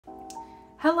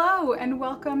Hello and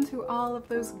welcome to all of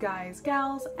those guys,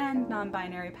 gals, and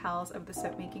non-binary pals of the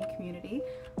soap making community.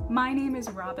 My name is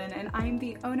Robin and I'm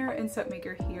the owner and soap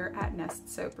maker here at Nest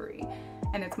Soapery.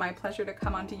 And it's my pleasure to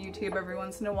come onto YouTube every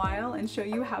once in a while and show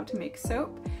you how to make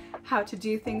soap, how to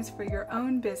do things for your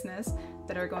own business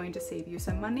that are going to save you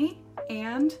some money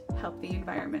and help the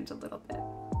environment a little bit.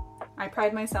 I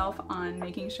pride myself on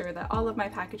making sure that all of my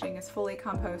packaging is fully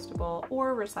compostable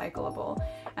or recyclable,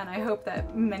 and I hope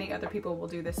that many other people will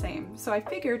do the same. So I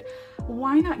figured,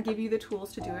 why not give you the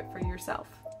tools to do it for yourself?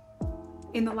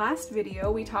 In the last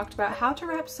video, we talked about how to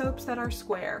wrap soaps that are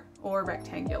square or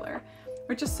rectangular,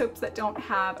 or just soaps that don't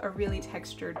have a really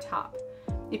textured top.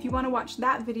 If you want to watch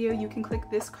that video, you can click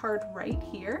this card right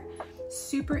here.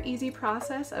 Super easy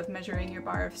process of measuring your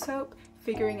bar of soap,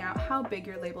 figuring out how big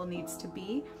your label needs to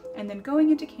be, and then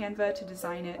going into Canva to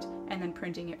design it and then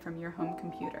printing it from your home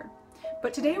computer.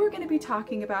 But today we're going to be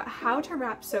talking about how to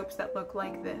wrap soaps that look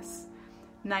like this.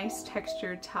 Nice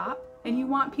textured top, and you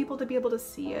want people to be able to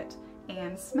see it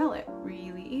and smell it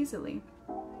really easily.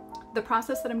 The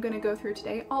process that I'm going to go through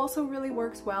today also really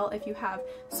works well if you have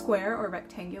square or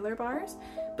rectangular bars,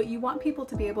 but you want people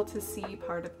to be able to see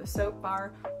part of the soap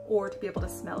bar or to be able to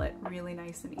smell it really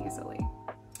nice and easily.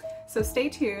 So stay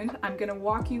tuned, I'm going to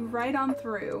walk you right on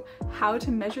through how to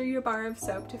measure your bar of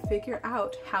soap to figure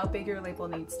out how big your label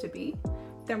needs to be.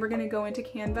 Then we're going to go into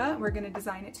Canva, we're going to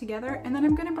design it together, and then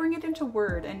I'm going to bring it into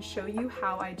Word and show you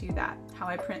how I do that. How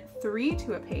I print 3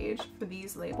 to a page for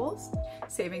these labels,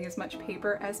 saving as much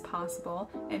paper as possible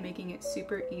and making it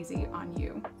super easy on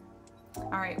you.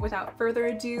 Alright, without further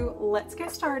ado, let's get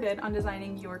started on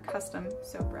designing your custom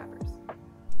soap wrappers.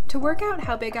 To work out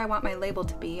how big I want my label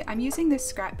to be, I'm using this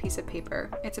scrap piece of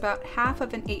paper. It's about half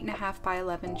of an 8.5 by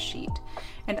 11 sheet.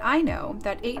 And I know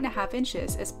that 8.5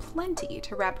 inches is plenty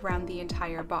to wrap around the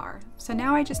entire bar. So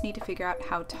now I just need to figure out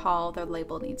how tall the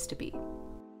label needs to be.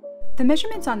 The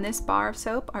measurements on this bar of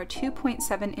soap are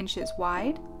 2.7 inches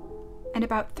wide and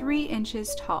about 3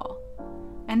 inches tall.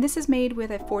 And this is made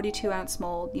with a 42-ounce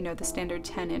mold, you know, the standard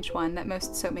 10-inch one that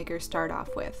most soap makers start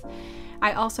off with.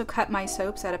 I also cut my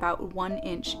soaps at about 1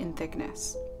 inch in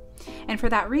thickness. And for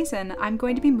that reason, I'm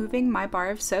going to be moving my bar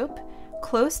of soap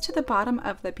close to the bottom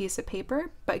of the piece of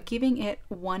paper, but giving it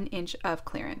 1 inch of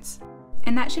clearance.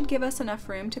 And that should give us enough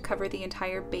room to cover the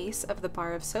entire base of the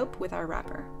bar of soap with our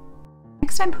wrapper.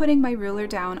 Next, I'm putting my ruler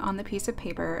down on the piece of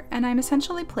paper, and I'm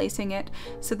essentially placing it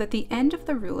so that the end of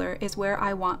the ruler is where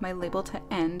I want my label to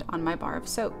end on my bar of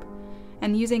soap.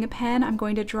 And using a pen, I'm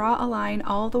going to draw a line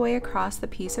all the way across the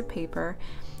piece of paper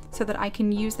so that I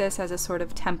can use this as a sort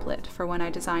of template for when I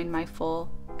design my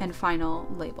full and final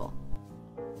label.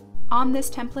 On this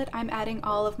template, I'm adding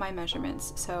all of my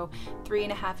measurements, so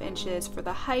 3.5 inches for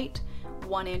the height,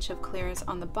 1 inch of clearance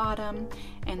on the bottom,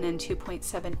 and then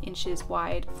 2.7 inches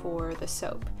wide for the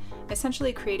soap,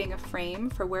 essentially creating a frame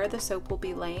for where the soap will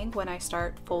be laying when I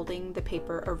start folding the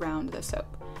paper around the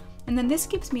soap. And then this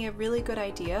gives me a really good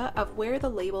idea of where the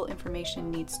label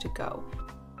information needs to go.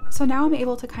 So now I'm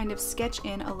able to kind of sketch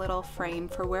in a little frame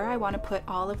for where I want to put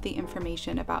all of the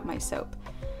information about my soap.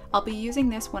 I'll be using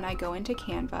this when I go into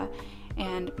Canva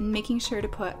and making sure to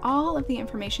put all of the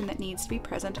information that needs to be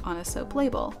present on a soap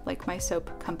label, like my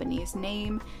soap company's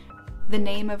name, the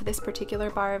name of this particular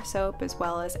bar of soap, as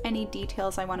well as any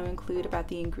details I want to include about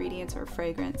the ingredients or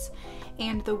fragrance,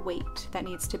 and the weight that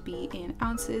needs to be in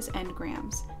ounces and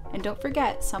grams. And don't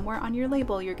forget, somewhere on your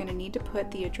label you're going to need to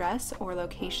put the address or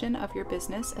location of your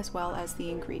business as well as the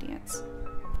ingredients.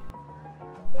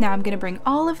 Now I'm going to bring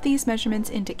all of these measurements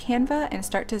into Canva and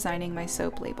start designing my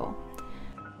soap label.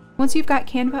 Once you've got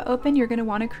Canva open, you're going to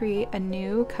want to create a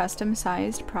new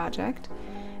custom-sized project,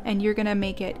 and you're going to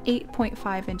make it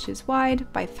 8.5 inches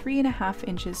wide by 3.5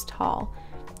 inches tall.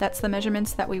 That's the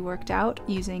measurements that we worked out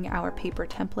using our paper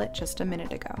template just a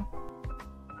minute ago.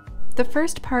 The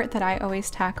first part that I always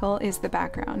tackle is the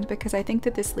background, because I think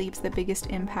that this leaves the biggest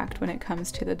impact when it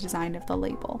comes to the design of the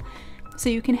label. So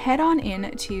you can head on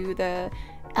in to the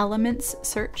Elements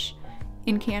search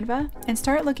in Canva and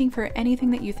start looking for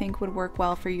anything that you think would work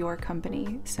well for your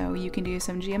company. So you can do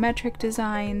some geometric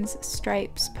designs,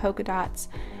 stripes, polka dots,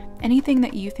 anything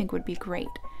that you think would be great.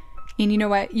 And you know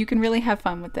what? You can really have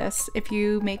fun with this. If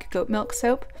you make goat milk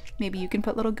soap, maybe you can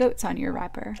put little goats on your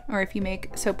wrapper. Or if you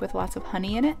make soap with lots of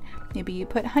honey in it, maybe you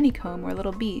put honeycomb or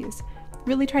little bees.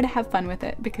 Really try to have fun with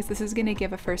it, because this is going to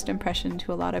give a first impression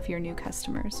to a lot of your new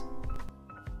customers.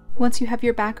 Once you have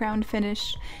your background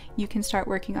finished, you can start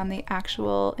working on the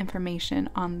actual information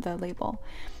on the label.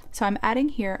 So I'm adding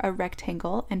here a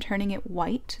rectangle and turning it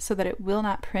white so that it will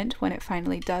not print when it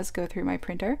finally does go through my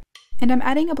printer. And I'm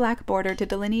adding a black border to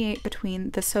delineate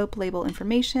between the soap label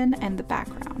information and the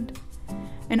background.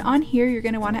 And on here, you're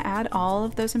going to want to add all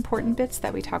of those important bits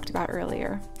that we talked about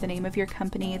earlier. The name of your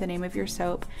company, the name of your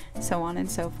soap, so on and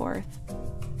so forth.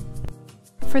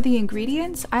 For the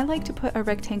ingredients, I like to put a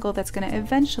rectangle that's going to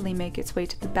eventually make its way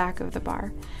to the back of the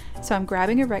bar. So I'm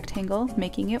grabbing a rectangle,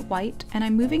 making it white, and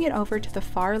I'm moving it over to the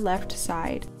far left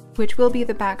side, which will be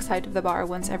the back side of the bar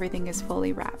once everything is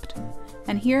fully wrapped.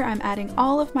 And here I'm adding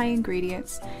all of my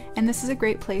ingredients, and this is a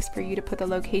great place for you to put the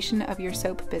location of your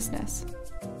soap business.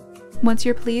 Once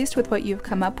you're pleased with what you've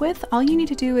come up with, all you need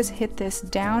to do is hit this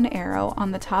down arrow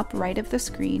on the top right of the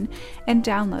screen and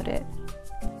download it.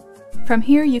 From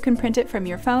here, you can print it from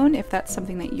your phone if that's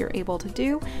something that you're able to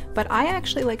do, but I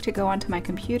actually like to go onto my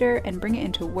computer and bring it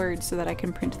into Word so that I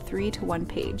can print 3 to 1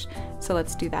 page. So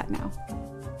let's do that now.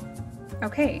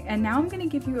 Okay, and now I'm going to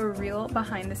give you a real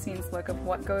behind the scenes look of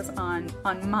what goes on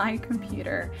my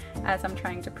computer as I'm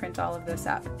trying to print all of this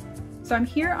up. So I'm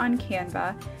here on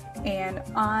Canva, and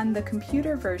on the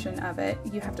computer version of it,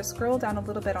 you have to scroll down a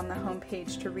little bit on the home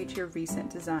page to reach your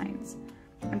recent designs.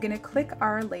 I'm going to click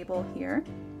our label here,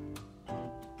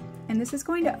 and this is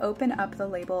going to open up the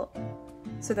label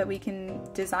so that we can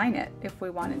design it if we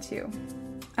wanted to.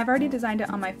 I've already designed it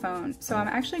on my phone, so I'm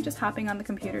actually just hopping on the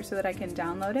computer so that I can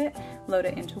download it, load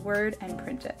it into Word, and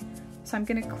print it. So I'm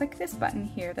going to click this button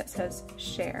here that says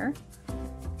Share,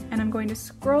 and I'm going to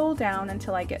scroll down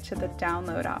until I get to the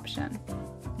download option.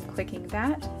 I'm clicking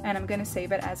that, and I'm going to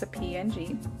save it as a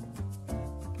PNG.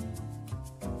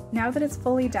 Now that it's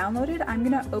fully downloaded, I'm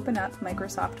going to open up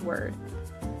Microsoft Word.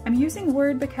 I'm using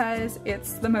Word because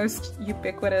it's the most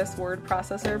ubiquitous word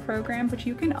processor program, but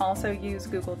you can also use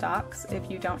Google Docs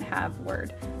if you don't have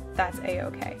Word. That's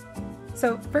a-okay.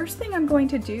 So first thing I'm going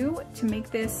to do to make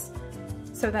this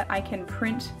so that I can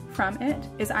print from it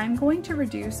is I'm going to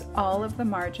reduce all of the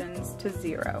margins to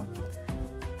 0.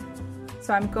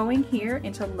 So I'm going here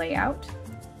into Layout.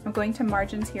 I'm going to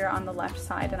Margins here on the left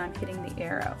side, and I'm hitting the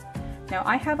arrow. Now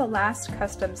I have a last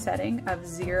custom setting of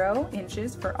 0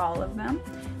 inches for all of them,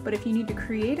 but if you need to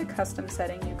create a custom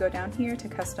setting, you go down here to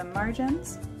Custom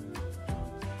Margins,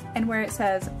 and where it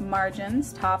says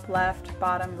Margins, top left,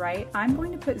 bottom right, I'm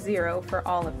going to put 0 for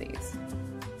all of these.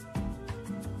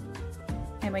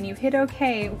 And when you hit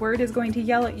OK, Word is going to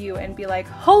yell at you and be like,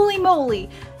 "Holy moly,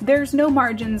 there's no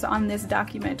margins on this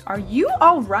document. Are you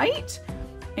all right?"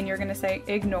 And you're going to say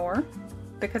ignore,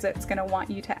 because it's going to want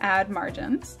you to add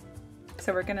margins.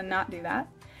 So we're going to not do that.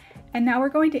 And now we're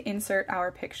going to insert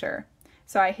our picture.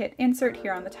 So I hit Insert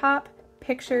here on the top,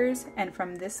 Pictures, and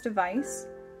from this device,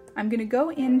 I'm going to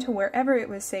go into wherever it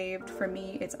was saved. For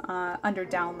me, it's under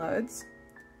Downloads.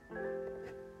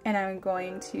 And I'm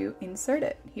going to insert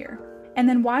it here. And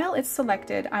then while it's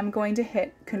selected, I'm going to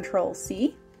hit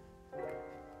Control-C,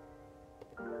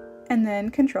 and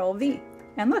then Control-V.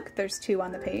 And look, there's 2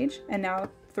 on the page, and now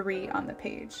 3 on the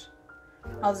page.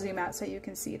 I'll zoom out so you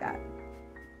can see that.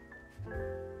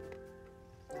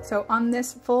 So on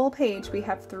this full page, we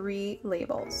have 3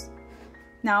 labels.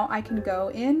 Now I can go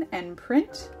in and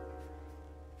print,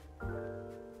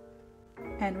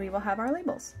 and we will have our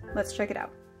labels. Let's check it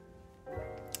out.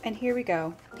 And here we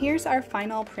go. Here's our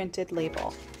final printed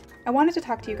label. I wanted to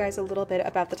talk to you guys a little bit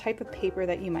about the type of paper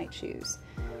that you might choose.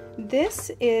 This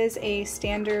is a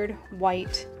standard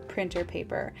white printer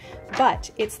paper,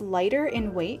 but it's lighter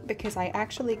in weight because I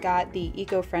actually got the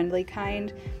eco-friendly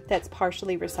kind that's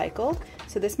partially recycled.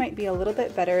 So this might be a little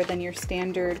bit better than your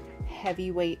standard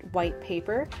heavyweight white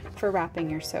paper for wrapping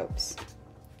your soaps.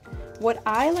 What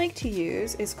I like to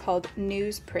use is called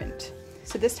newsprint.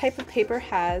 So this type of paper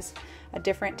has a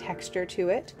different texture to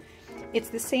it. It's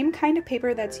the same kind of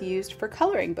paper that's used for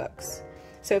coloring books.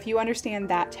 So if you understand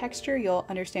that texture, you'll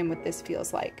understand what this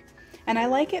feels like. And I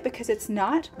like it because it's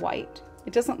not white.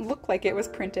 It doesn't look like it was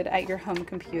printed at your home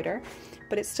computer,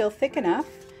 but it's still thick enough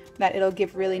that it'll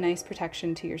give really nice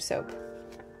protection to your soap.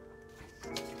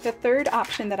 The third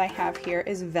option that I have here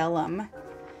is vellum.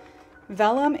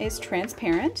 Vellum is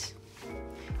transparent,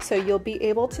 so you'll be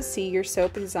able to see your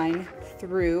soap design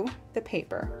through the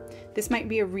paper. This might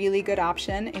be a really good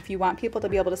option if you want people to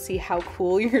be able to see how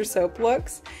cool your soap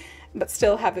looks, but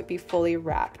still have it be fully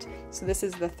wrapped. So this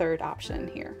is the third option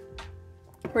here.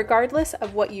 Regardless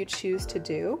of what you choose to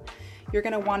do, you're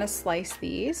going to want to slice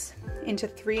these into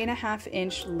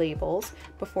 3.5-inch labels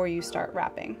before you start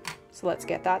wrapping. So let's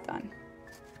get that done.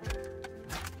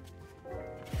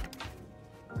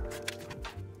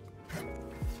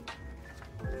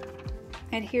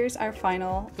 And here's our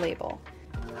final label.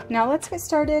 Now let's get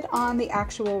started on the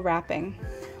actual wrapping.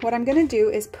 What I'm going to do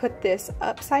is put this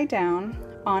upside down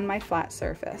on my flat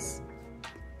surface.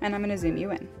 And I'm going to zoom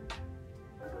you in.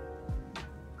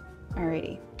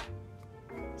 Alrighty,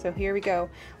 so here we go.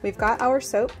 We've got our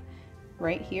soap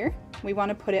right here. We want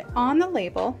to put it on the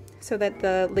label so that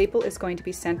the label is going to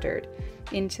be centered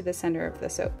into the center of the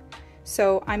soap.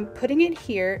 So I'm putting it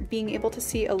here, being able to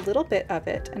see a little bit of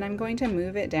it, and I'm going to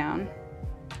move it down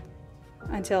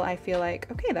until I feel like,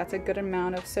 okay, that's a good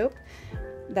amount of soap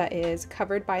that is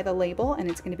covered by the label, and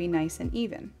it's going to be nice and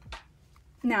even.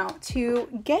 Now, to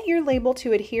get your label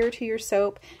to adhere to your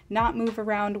soap, not move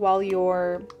around while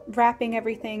you're wrapping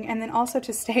everything, and then also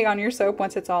to stay on your soap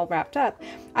once it's all wrapped up,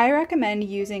 I recommend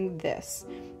using this.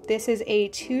 This is a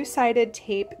two-sided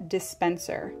tape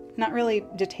dispenser. Not really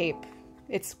the tape,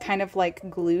 it's kind of like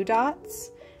glue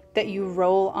dots that you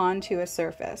roll onto a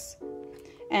surface.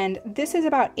 And this is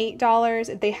about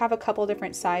 $8. They have a couple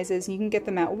different sizes. You can get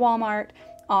them at Walmart,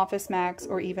 Office Max,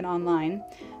 or even online.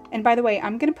 And by the way,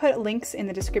 I'm going to put links in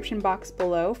the description box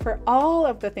below for all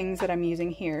of the things that I'm using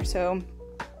here. So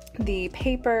the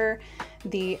paper,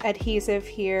 the adhesive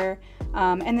here,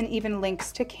 and then even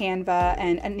links to Canva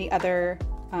and any other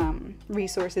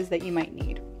resources that you might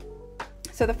need.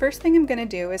 So the first thing I'm going to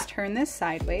do is turn this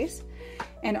sideways,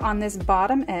 and on this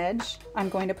bottom edge, I'm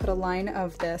going to put a line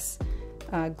of this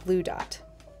glue dot.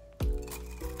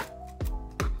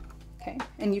 Okay,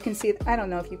 and you can see, I don't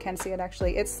know if you can see it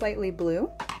actually, it's slightly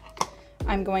blue.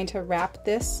 I'm going to wrap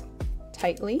this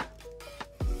tightly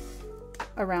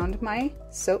around my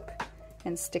soap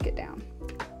and stick it down.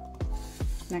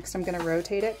 Next, I'm going to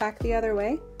rotate it back the other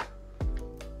way,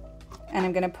 and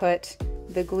I'm going to put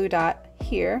the glue dot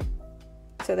here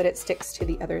so that it sticks to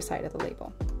the other side of the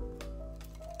label.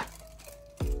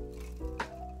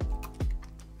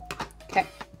 Okay,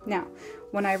 now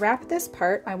when I wrap this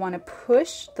part, I want to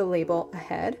push the label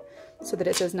ahead so that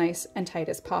it's as nice and tight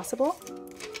as possible.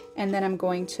 And then I'm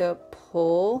going to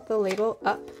pull the label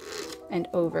up and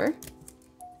over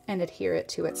and adhere it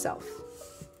to itself.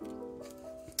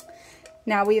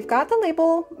 Now we've got the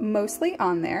label mostly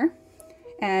on there,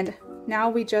 and now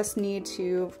we just need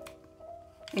to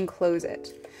enclose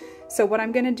it. So what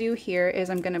I'm going to do here is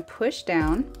I'm going to push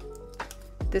down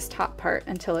this top part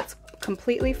until it's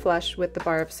completely flush with the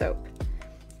bar of soap.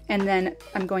 And then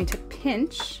I'm going to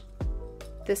pinch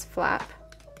this flap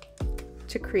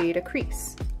to create a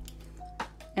crease.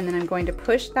 And then I'm going to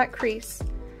push that crease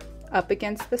up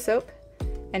against the soap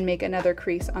and make another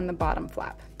crease on the bottom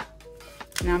flap.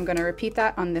 Now I'm going to repeat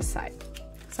that on this side.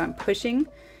 So I'm pushing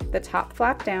the top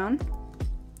flap down,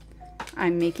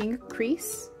 I'm making a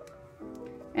crease,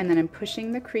 and then I'm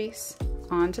pushing the crease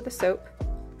onto the soap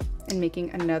and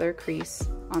making another crease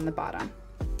on the bottom.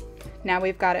 Now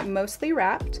we've got it mostly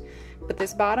wrapped, but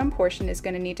this bottom portion is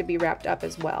going to need to be wrapped up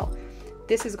as well.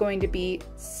 This is going to be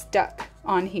stuck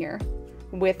on here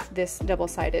with this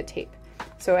double-sided tape.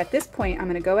 So at this point, I'm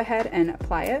going to go ahead and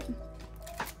apply it.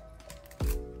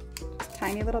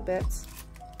 Tiny little bits.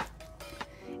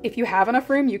 If you have enough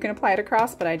room, you can apply it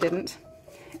across, but I didn't.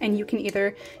 And you can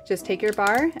either just take your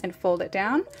bar and fold it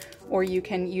down, or you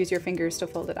can use your fingers to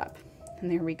fold it up.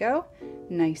 And there we go,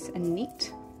 nice and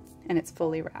neat, and it's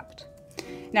fully wrapped.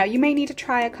 Now you may need to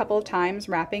try a couple of times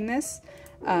wrapping this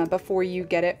before you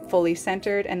get it fully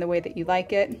centered and the way that you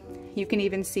like it. You can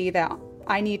even see that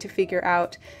I need to figure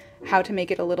out how to make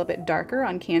it a little bit darker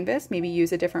on canvas, maybe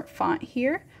use a different font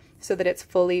here so that it's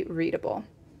fully readable.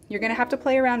 You're going to have to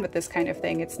play around with this kind of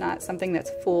thing. It's not something that's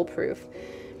foolproof.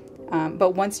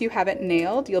 But once you have it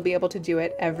nailed, you'll be able to do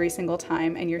it every single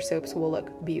time and your soaps will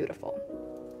look beautiful.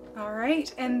 All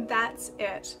right, and that's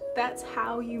it. That's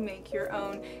how you make your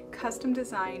own custom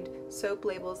designed soap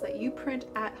labels that you print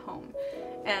at home.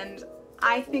 And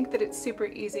I think that it's super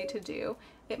easy to do.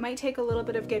 It might take a little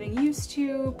bit of getting used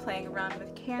to, playing around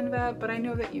with Canva, but I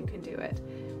know that you can do it.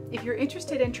 If you're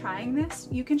interested in trying this,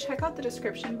 you can check out the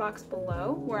description box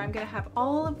below, where I'm going to have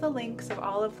all of the links of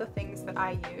all of the things that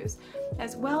I use,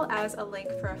 as well as a link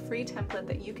for a free template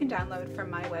that you can download from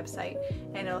my website,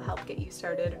 and it'll help get you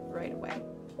started right away.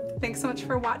 Thanks so much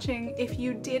for watching. If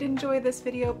you did enjoy this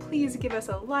video, please give us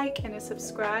a like and a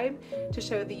subscribe to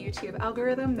show the YouTube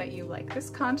algorithm that you like this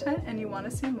content and you want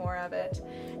to see more of it,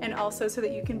 and also so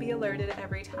that you can be alerted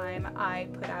every time I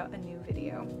put out a new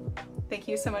video. Thank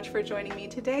you so much for joining me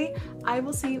today. I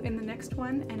will see you in the next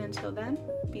one, and until then,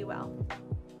 be well.